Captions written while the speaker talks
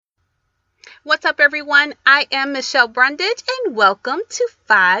What's up, everyone? I am Michelle Brundage, and welcome to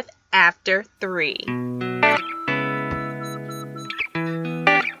 5 After 3.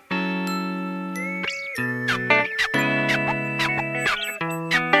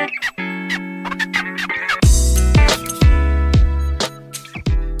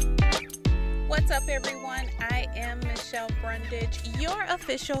 What's up, everyone? I am Michelle Brundage, your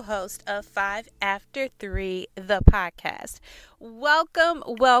official host of 5 After 3, the podcast. Welcome,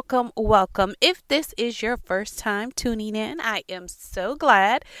 welcome, welcome. If this is your first time tuning in, I am so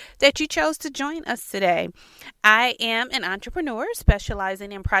glad that you chose to join us today. I am an entrepreneur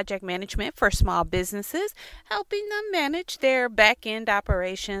specializing in project management for small businesses, helping them manage their back-end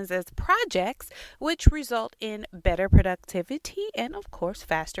operations as projects, which result in better productivity and, of course,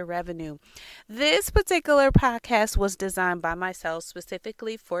 faster revenue. This particular podcast was designed by myself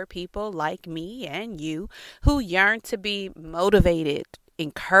specifically for people like me and you who yearn to be motivated,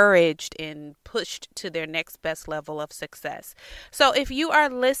 encouraged, and pushed to their next best level of success. So if you are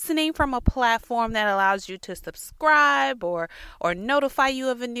listening from a platform that allows you to subscribe or notify you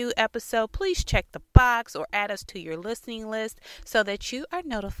of a new episode, please check the box or add us to your listening list so that you are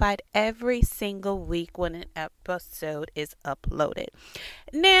notified every single week when an episode is uploaded.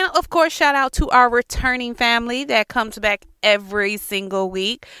 Now, of course, shout out to our returning family that comes back every single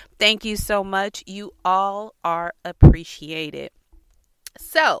week. Thank you so much. You all are appreciated.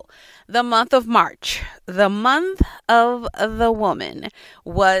 So, the month of March, the month of the woman,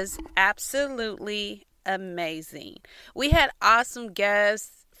 was absolutely amazing. We had awesome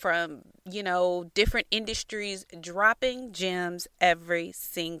guests from, different industries dropping gems every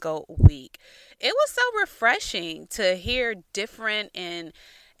single week. It was so refreshing to hear different and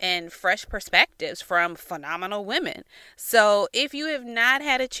fresh perspectives from phenomenal women. So if you have not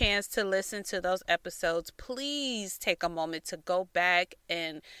had a chance to listen to those episodes, please take a moment to go back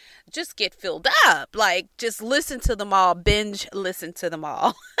and just get filled up. Just listen to them all, binge listen to them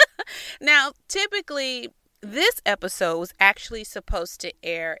all. Now, typically, this episode was actually supposed to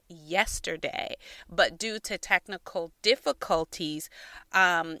air yesterday, but due to technical difficulties,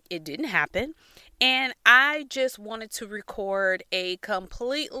 it didn't happen. And I just wanted to record a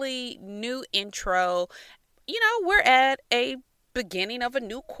completely new intro. We're at a beginning of a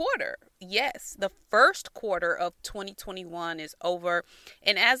new quarter. Yes, the first quarter of 2021 is over.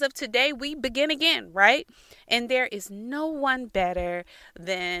 And as of today, we begin again, right? And there is no one better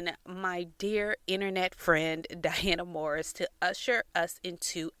than my dear internet friend, Diana Morris, to usher us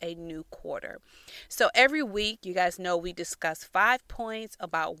into a new quarter. So every week, you guys know we discuss 5 points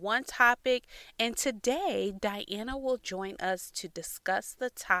about one topic. And today, Diana will join us to discuss the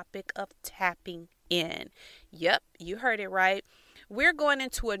topic of tapping in. Yep, you heard it right. We're going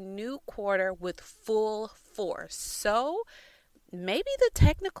into a new quarter with full force. So maybe the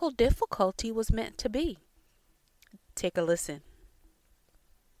technical difficulty was meant to be. Take a listen.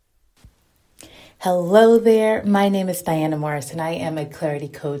 Hello there. My name is Diana Morris, and I am a clarity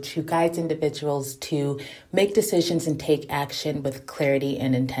coach who guides individuals to make decisions and take action with clarity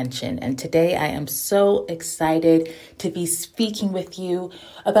and intention. And today I am so excited to be speaking with you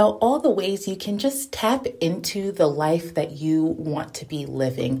about all the ways you can just tap into the life that you want to be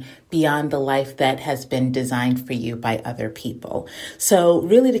living beyond the life that has been designed for you by other people. So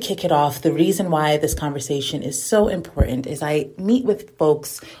really, to kick it off, the reason why this conversation is so important is I meet with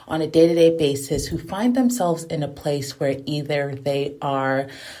folks on a day-to-day basis who find themselves in a place where either they are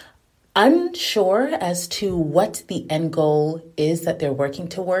unsure as to what the end goal is that they're working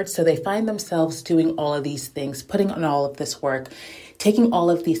towards. So they find themselves doing all of these things, putting on all of this work, taking all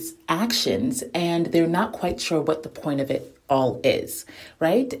of these actions, and they're not quite sure what the point of it all is,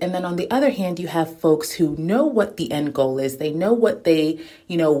 right? And then on the other hand, you have folks who know what the end goal is. They know what they,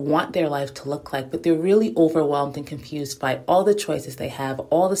 want their life to look like, but they're really overwhelmed and confused by all the choices they have,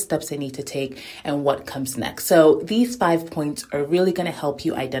 all the steps they need to take, and what comes next. So these 5 points are really going to help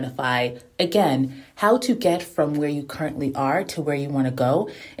you identify, again, how to get from where you currently are to where you want to go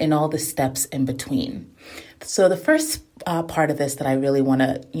and all the steps in between. So the first part of this that I really want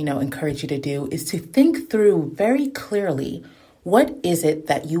to, encourage you to do is to think through very clearly, what is it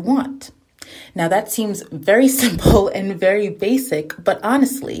that you want? Now that seems very simple and very basic, but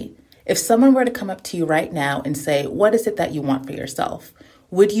honestly, if someone were to come up to you right now and say, what is it that you want for yourself?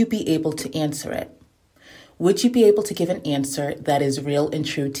 Would you be able to answer it? Would you be able to give an answer that is real and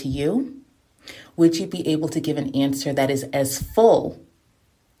true to you? Would you be able to give an answer that is as full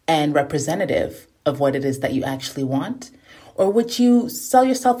and representative of what it is that you actually want? Or would you sell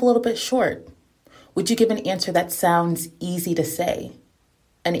yourself a little bit short? Would you give an answer that sounds easy to say?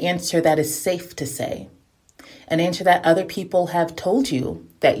 An answer that is safe to say? An answer that other people have told you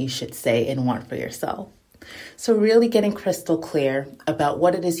that you should say and want for yourself. So really getting crystal clear about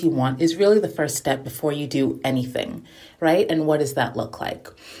what it is you want is really the first step before you do anything, right? And what does that look like?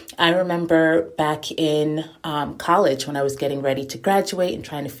 I remember back in college when I was getting ready to graduate and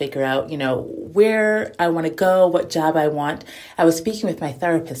trying to figure out, where I want to go, what job I want. I was speaking with my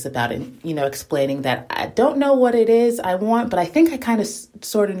therapist about it, explaining that I don't know what it is I want, but I think I kind of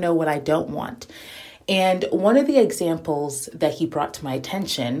sort of know what I don't want. And one of the examples that he brought to my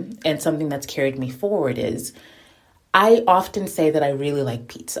attention and something that's carried me forward is I often say that I really like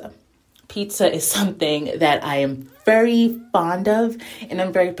pizza. Pizza is something that I am very fond of and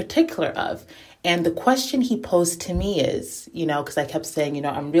I'm very particular of. And the question he posed to me is, because I kept saying,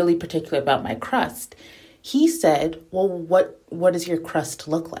 I'm really particular about my crust. He said, well, what does your crust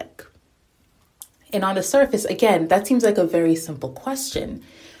look like? And on the surface, again, that seems like a very simple question.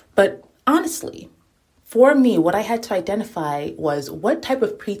 But honestly, for me, what I had to identify was what type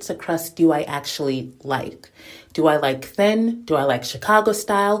of pizza crust do I actually like? Do I like thin? Do I like Chicago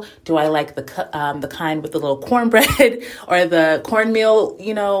style? Do I like the kind with the little cornbread or the cornmeal,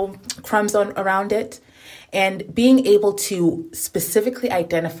 crumbs around it? And being able to specifically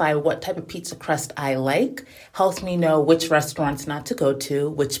identify what type of pizza crust I like helps me know which restaurants not to go to,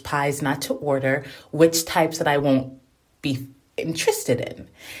 which pies not to order, which types that I won't be interested in.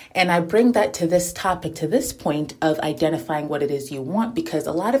 And I bring that to this topic, to this point of identifying what it is you want, because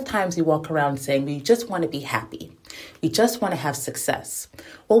a lot of times we walk around saying we just want to be happy. We just want to have success.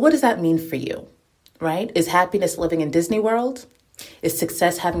 Well, what does that mean for you, right? Is happiness living in Disney World? Is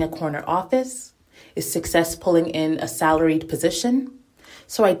success having a corner office? Is success pulling in a salaried position?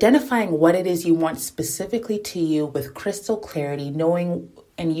 So identifying what it is you want specifically to you with crystal clarity, knowing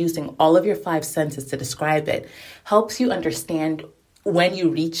and using all of your 5 senses to describe it, helps you understand when you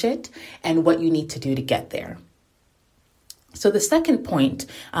reach it and what you need to do to get there. So the second point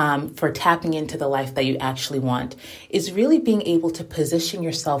for tapping into the life that you actually want is really being able to position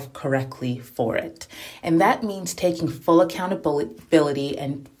yourself correctly for it. And that means taking full accountability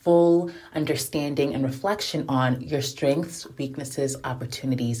and full understanding and reflection on your strengths, weaknesses,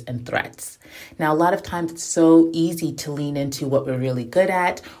 opportunities, and threats. Now, a lot of times it's so easy to lean into what we're really good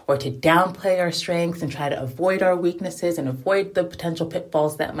at or to downplay our strengths and try to avoid our weaknesses and avoid the potential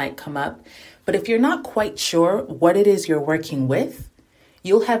pitfalls that might come up. But if you're not quite sure what it is you're working with,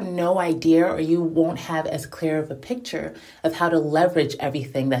 you'll have no idea or you won't have as clear of a picture of how to leverage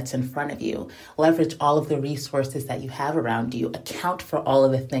everything that's in front of you, leverage all of the resources that you have around you, account for all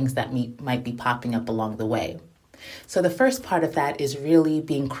of the things that might be popping up along the way. So the first part of that is really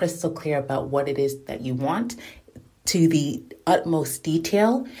being crystal clear about what it is that you want to the utmost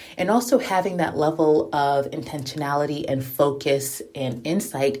detail, and also having that level of intentionality and focus and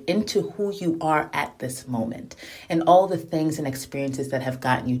insight into who you are at this moment and all the things and experiences that have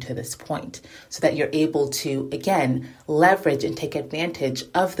gotten you to this point, so that you're able to, again, leverage and take advantage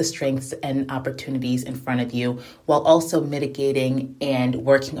of the strengths and opportunities in front of you, while also mitigating and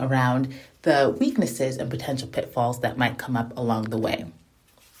working around the weaknesses and potential pitfalls that might come up along the way.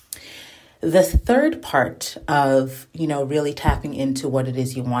 The third part of, really tapping into what it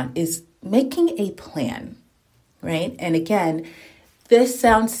is you want is making a plan, right? And again, this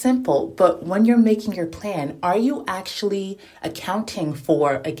sounds simple, but when you're making your plan, are you actually accounting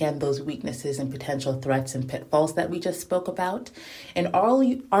for, again, those weaknesses and potential threats and pitfalls that we just spoke about? And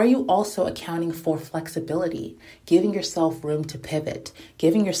are you also accounting for flexibility, giving yourself room to pivot,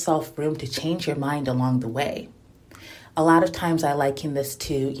 giving yourself room to change your mind along the way? A lot of times I liken this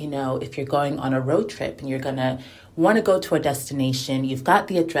to, if you're going on a road trip and you're going to want to go to a destination, you've got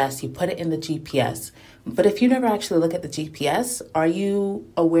the address, you put it in the GPS. But if you never actually look at the GPS, are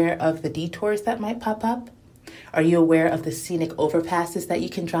you aware of the detours that might pop up? Are you aware of the scenic overpasses that you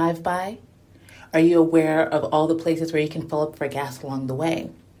can drive by? Are you aware of all the places where you can fill up for gas along the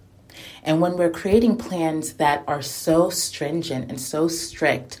way? And when we're creating plans that are so stringent and so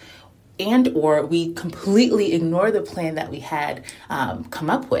strict, and or we completely ignore the plan that we had come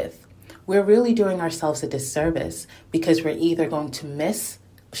up with, we're really doing ourselves a disservice, because we're either going to miss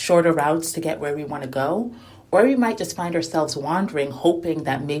shorter routes to get where we want to go, or we might just find ourselves wandering, hoping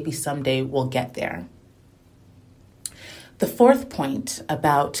that maybe someday we'll get there. The fourth point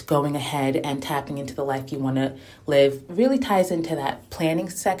about going ahead and tapping into the life you want to live really ties into that planning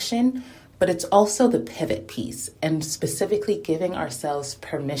section, but it's also the pivot piece, and specifically giving ourselves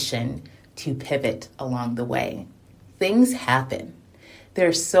permission to pivot along the way. Things happen. There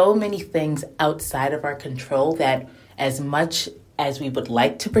are so many things outside of our control that, as much as we would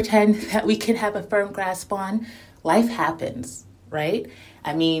like to pretend that we can have a firm grasp on, life happens, right?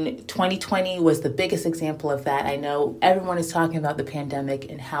 I mean, 2020 was the biggest example of that. I know everyone is talking about the pandemic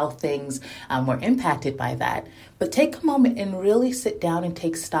and how things were impacted by that. But take a moment and really sit down and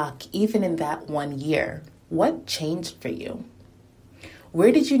take stock, even in that 1 year. What changed for you?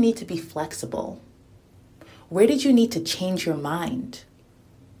 Where did you need to be flexible? Where did you need to change your mind?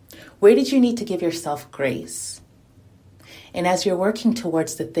 Where did you need to give yourself grace? And as you're working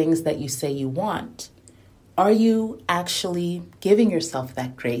towards the things that you say you want, are you actually giving yourself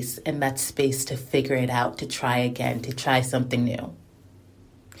that grace and that space to figure it out, to try again, to try something new?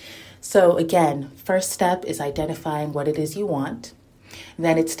 So again, first step is identifying what it is you want.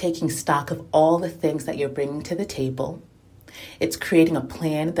 Then it's taking stock of all the things that you're bringing to the table. It's creating a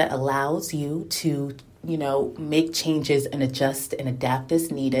plan that allows you to, make changes and adjust and adapt as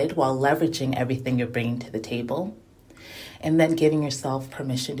needed while leveraging everything you're bringing to the table. And then giving yourself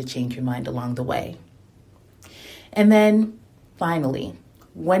permission to change your mind along the way. And then finally,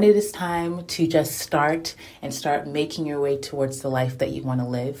 when it is time to just start making your way towards the life that you want to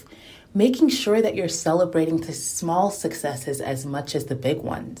live, making sure that you're celebrating the small successes as much as the big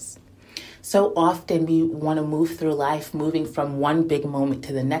ones. So often we want to move through life, moving from one big moment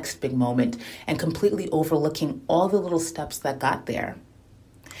to the next big moment and completely overlooking all the little steps that got there.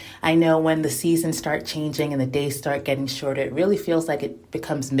 I know when the seasons start changing and the days start getting shorter, it really feels like it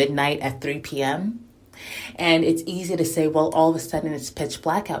becomes midnight at 3 p.m. And it's easy to say, well, all of a sudden it's pitch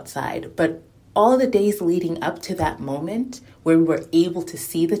black outside. But all the days leading up to that moment where we were able to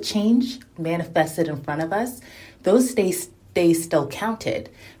see the change manifested in front of us, those days still counted.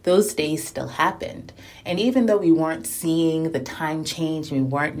 Those days still happened. And even though we weren't seeing the time change, we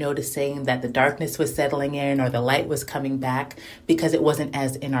weren't noticing that the darkness was settling in or the light was coming back because it wasn't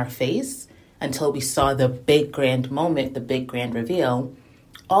as in our face until we saw the big grand moment, the big grand reveal,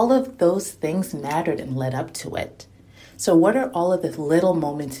 all of those things mattered and led up to it. So what are all of the little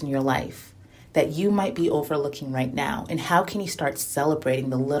moments in your life that you might be overlooking right now? And how can you start celebrating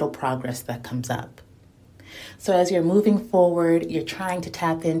the little progress that comes up? So as you're moving forward, you're trying to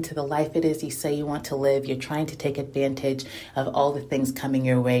tap into the life it is you say you want to live. You're trying to take advantage of all the things coming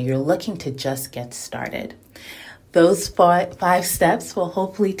your way. You're looking to just get started. Those 5 steps will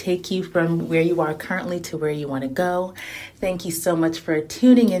hopefully take you from where you are currently to where you want to go. Thank you so much for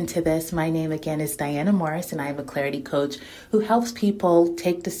tuning into this. My name again is Diana Morris, and I am a clarity coach who helps people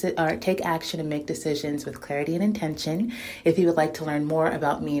take action and make decisions with clarity and intention. If you would like to learn more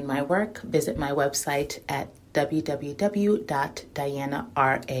about me and my work, visit my website at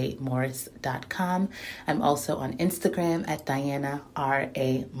www.dianaraMorris.com. I'm also on Instagram at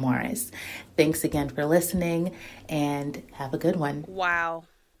DianaRAMorris. Thanks again for listening and have a good one. Wow.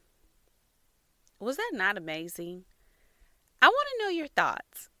 Was that not amazing? I want to know your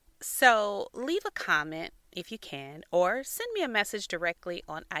thoughts. So leave a comment if you can, or send me a message directly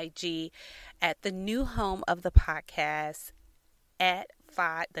on IG at the new home of the podcast at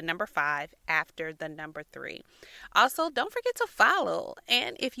the number 5 after the number 3. Also, don't forget to follow.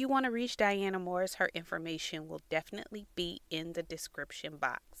 And if you want to reach Diana Morris, her information will definitely be in the description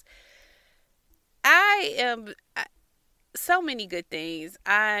box. So many good things.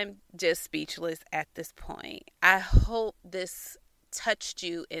 I'm just speechless at this point. I hope this touched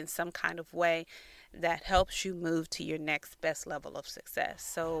you in some kind of way that helps you move to your next best level of success.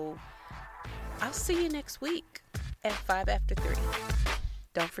 So I'll see you next week at 5 after 3.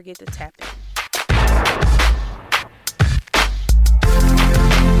 Don't forget to tap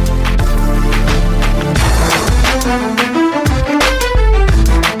in.